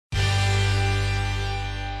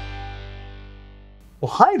Well,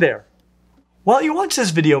 hi there. While you watch this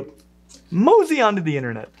video, mosey onto the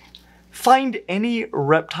internet. Find any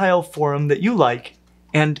reptile forum that you like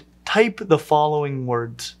and type the following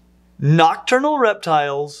words. Nocturnal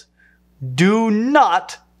reptiles do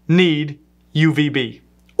not need UVB.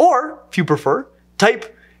 Or, if you prefer,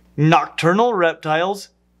 type nocturnal reptiles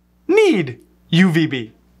need UVB.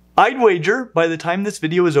 I'd wager by the time this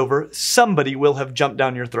video is over, somebody will have jumped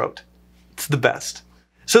down your throat. It's the best.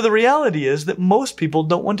 So the reality is that most people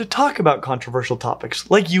don't want to talk about controversial topics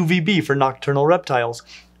like UVB for nocturnal reptiles,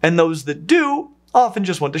 and those that do often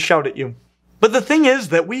just want to shout at you. But the thing is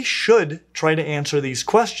that we should try to answer these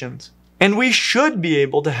questions, and we should be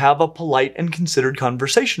able to have a polite and considered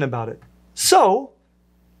conversation about it. So,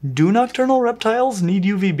 do nocturnal reptiles need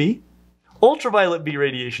UVB? Ultraviolet B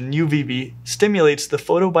radiation, UVB, stimulates the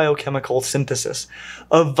photobiochemical synthesis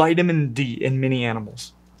of vitamin D in many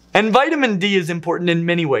animals. And vitamin D is important in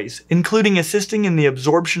many ways, including assisting in the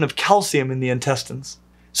absorption of calcium in the intestines.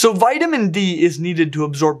 So vitamin D is needed to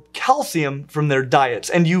absorb calcium from their diets,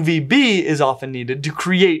 and UVB is often needed to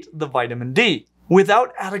create the vitamin D.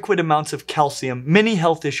 Without adequate amounts of calcium, many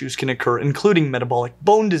health issues can occur, including metabolic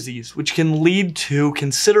bone disease, which can lead to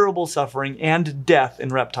considerable suffering and death in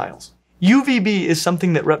reptiles. UVB is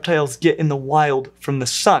something that reptiles get in the wild from the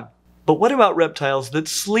sun. But what about reptiles that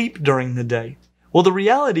sleep during the day? Well, the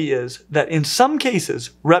reality is that in some cases,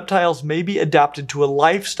 reptiles may be adapted to a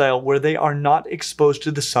lifestyle where they are not exposed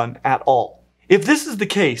to the sun at all. If this is the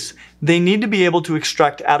case, they need to be able to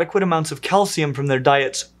extract adequate amounts of calcium from their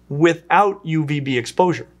diets without UVB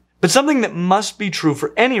exposure. But something that must be true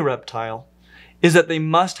for any reptile is that they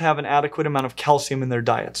must have an adequate amount of calcium in their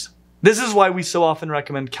diets. This is why we so often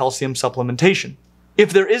recommend calcium supplementation.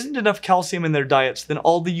 If there isn't enough calcium in their diets, then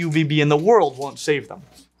all the UVB in the world won't save them.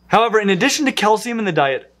 However, in addition to calcium in the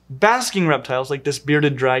diet, basking reptiles like this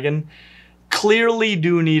bearded dragon clearly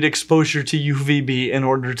do need exposure to UVB in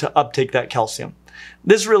order to uptake that calcium.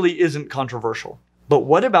 This really isn't controversial. But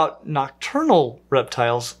what about nocturnal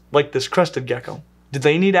reptiles like this crested gecko? Do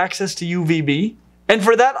they need access to UVB? And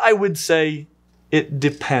for that, I would say it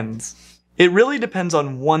depends. It really depends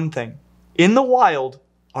on one thing. In the wild,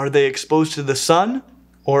 are they exposed to the sun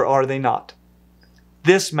or are they not?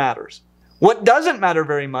 This matters. What doesn't matter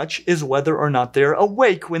very much is whether or not they're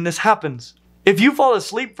awake when this happens. If you fall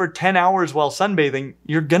asleep for 10 hours while sunbathing,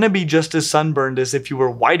 you're gonna be just as sunburned as if you were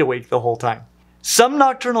wide awake the whole time. Some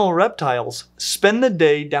nocturnal reptiles spend the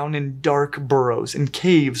day down in dark burrows, in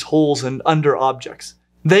caves, holes, and under objects.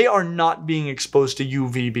 They are not being exposed to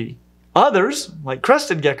UVB. Others, like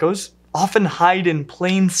crested geckos, often hide in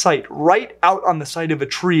plain sight right out on the side of a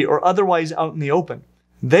tree or otherwise out in the open.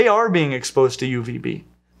 They are being exposed to UVB.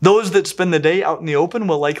 Those that spend the day out in the open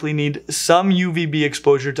will likely need some UVB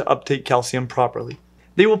exposure to uptake calcium properly.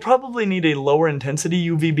 They will probably need a lower intensity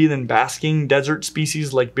UVB than basking desert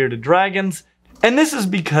species like bearded dragons, and this is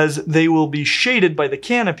because they will be shaded by the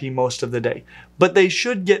canopy most of the day, but they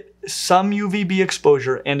should get some UVB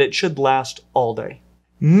exposure and it should last all day.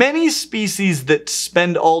 Many species that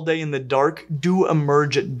spend all day in the dark do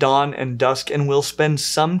emerge at dawn and dusk and will spend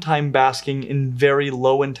some time basking in very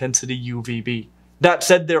low intensity UVB. That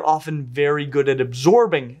said, they're often very good at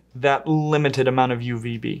absorbing that limited amount of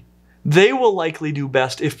UVB. They will likely do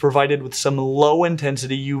best if provided with some low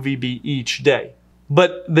intensity UVB each day,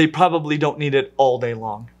 but they probably don't need it all day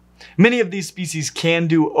long. Many of these species can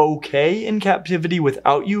do okay in captivity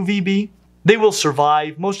without UVB. They will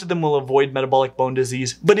survive, most of them will avoid metabolic bone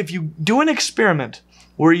disease, but if you do an experiment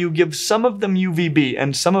where you give some of them UVB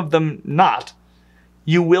and some of them not,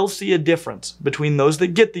 you will see a difference between those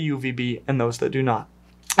that get the UVB and those that do not.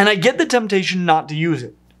 And I get the temptation not to use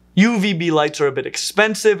it. UVB lights are a bit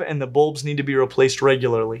expensive and the bulbs need to be replaced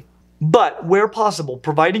regularly. But where possible,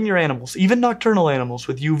 providing your animals, even nocturnal animals,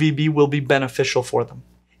 with UVB will be beneficial for them.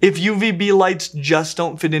 If UVB lights just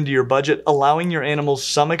don't fit into your budget, allowing your animals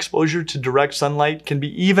some exposure to direct sunlight can be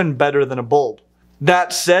even better than a bulb.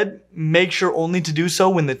 That said, make sure only to do so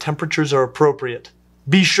when the temperatures are appropriate.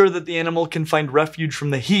 Be sure that the animal can find refuge from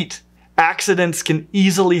the heat. Accidents can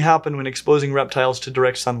easily happen when exposing reptiles to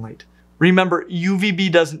direct sunlight. Remember,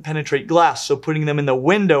 UVB doesn't penetrate glass, so putting them in the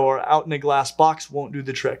window or out in a glass box won't do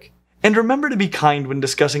the trick. And remember to be kind when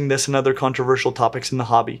discussing this and other controversial topics in the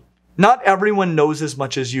hobby. Not everyone knows as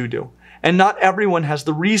much as you do, and not everyone has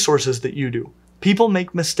the resources that you do. People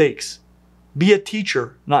make mistakes. Be a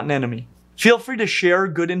teacher, not an enemy. Feel free to share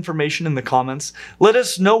good information in the comments. Let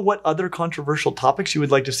us know what other controversial topics you would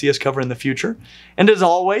like to see us cover in the future. And as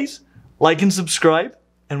always, like and subscribe,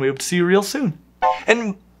 and we hope to see you real soon.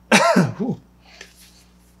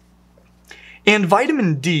 And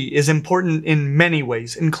vitamin D is important in many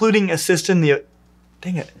ways, including assist in the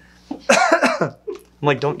Dang it. I'm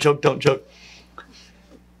like, don't choke, don't choke.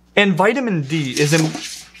 And vitamin D is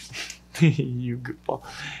you goofball.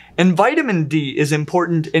 And vitamin D is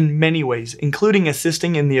important in many ways, including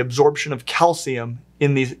assisting in the absorption of calcium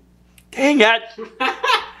in these. Dang it!